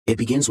It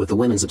begins with the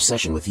women's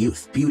obsession with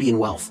youth, beauty and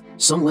wealth.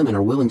 Some women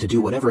are willing to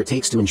do whatever it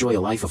takes to enjoy a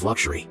life of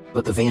luxury,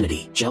 but the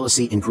vanity,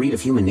 jealousy and greed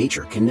of human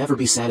nature can never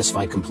be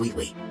satisfied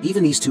completely.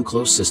 Even these two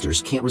close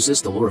sisters can't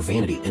resist the lure of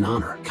vanity and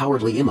honor.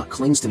 Cowardly Emma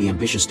clings to the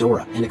ambitious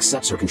Dora and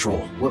accepts her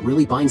control. What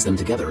really binds them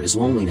together is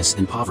loneliness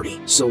and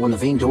poverty. So when the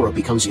vain Dora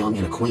becomes young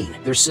and a queen,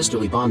 their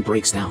sisterly bond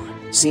breaks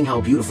down. Seeing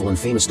how beautiful and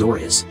famous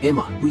Dora is,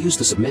 Emma, who used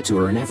to submit to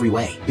her in every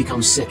way,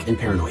 becomes sick and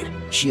paranoid.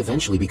 She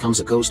eventually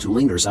becomes a ghost who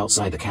lingers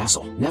outside the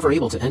castle, never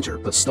able to enter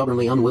but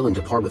stubbornly unwilling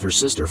to part with her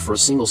sister for a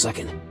single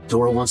second.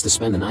 Dora wants to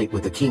spend the night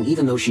with the king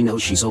even though she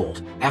knows she's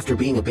old. After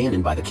being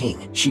abandoned by the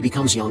king, she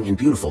becomes young and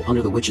beautiful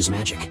under the witch's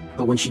magic.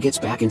 But when she gets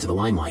back into the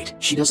limelight,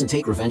 she doesn't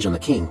take revenge on the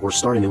king or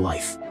start a new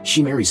life.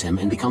 She marries him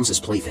and becomes his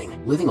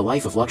plaything, living a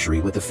life of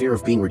luxury with the fear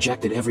of being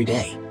rejected every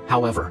day.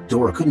 However,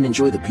 Dora couldn't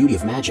enjoy the beauty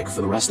of magic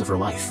for the rest of her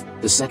life.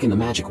 The second the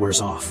magic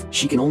wears off,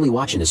 she can only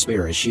watch in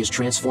despair as she is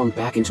transformed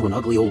back into an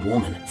ugly old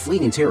woman,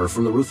 fleeing in terror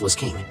from the ruthless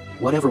king.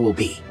 Whatever will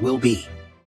be, will be.